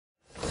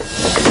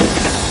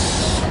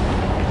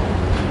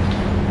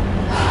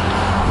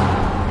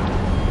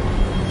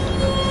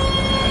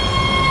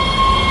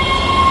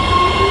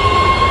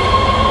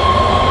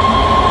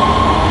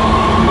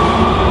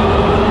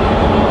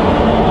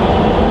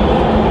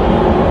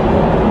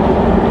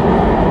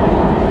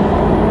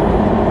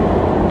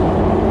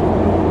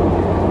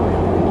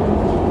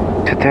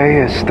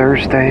is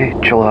Thursday,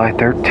 July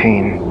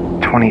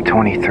 13,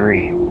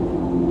 2023,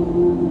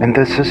 and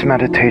this is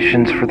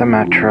Meditations for the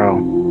Metro,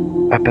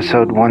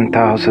 episode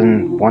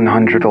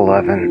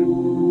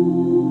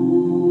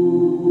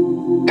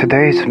 1111.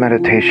 Today's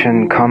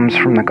meditation comes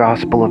from the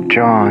Gospel of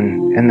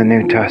John in the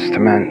New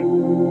Testament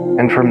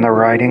and from the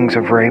writings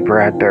of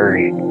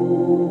Bradbury,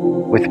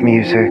 with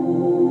music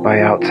by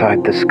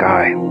Outside the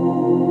Sky.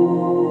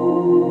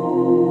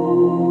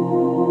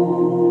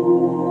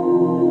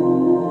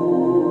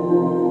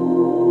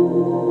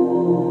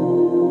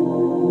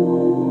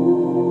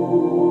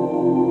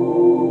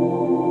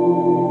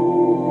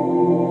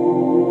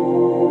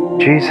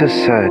 Jesus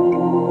said,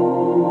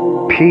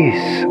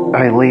 "Peace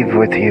I leave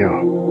with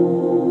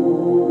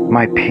you.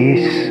 My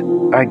peace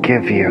I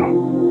give you.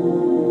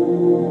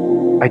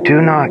 I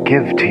do not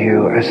give to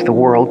you as the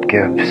world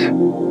gives.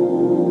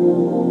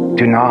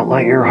 Do not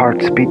let your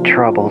hearts be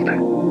troubled,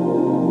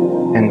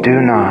 and do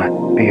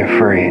not be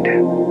afraid."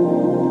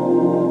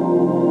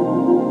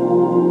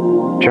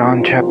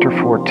 John chapter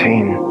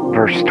 14,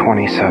 verse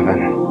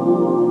 27.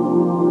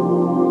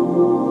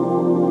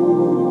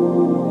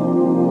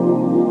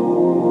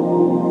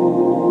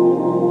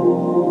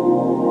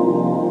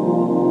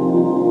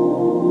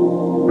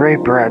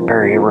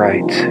 Bradbury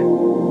writes,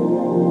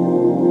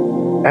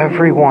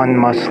 "Everyone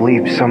must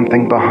leave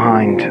something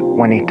behind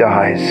when he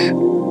dies.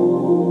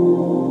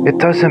 It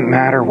doesn't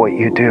matter what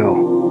you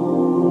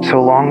do, so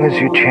long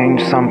as you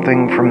change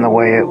something from the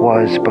way it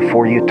was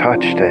before you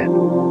touched it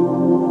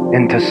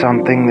into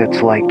something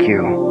that's like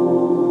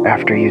you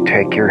after you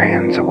take your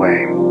hands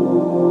away."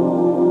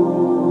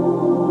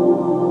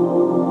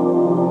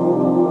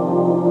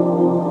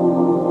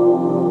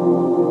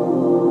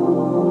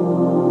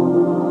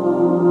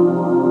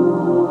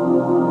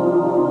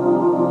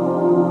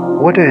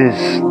 What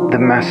is the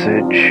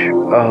message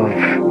of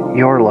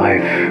your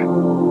life?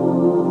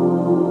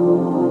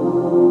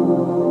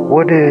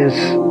 What is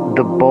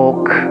the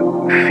bulk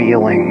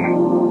feeling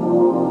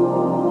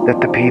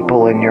that the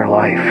people in your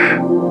life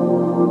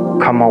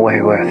come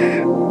away with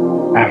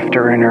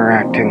after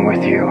interacting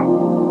with you?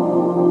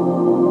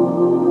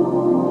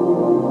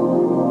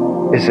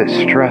 Is it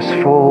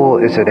stressful?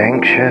 Is it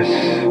anxious?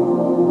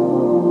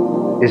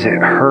 Is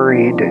it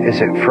hurried?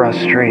 Is it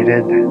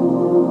frustrated?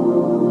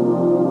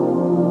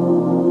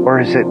 Or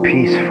is it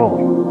peaceful,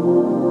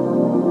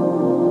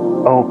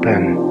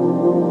 open,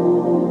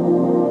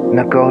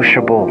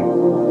 negotiable,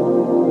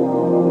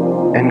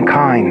 and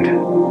kind?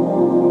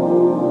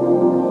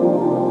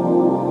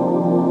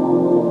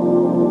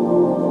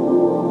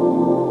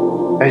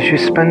 As you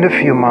spend a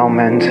few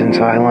moments in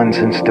silence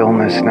and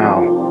stillness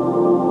now,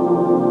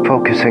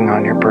 focusing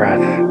on your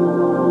breath,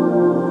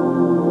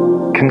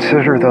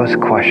 consider those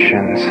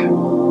questions.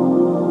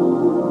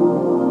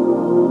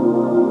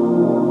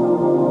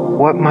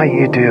 What might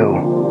you do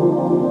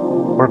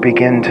or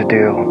begin to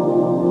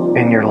do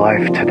in your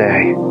life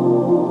today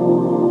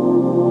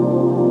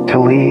to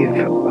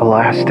leave a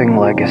lasting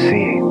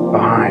legacy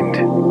behind?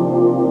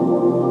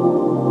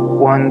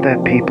 One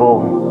that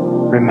people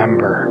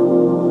remember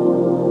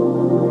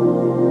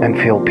and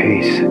feel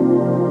peace.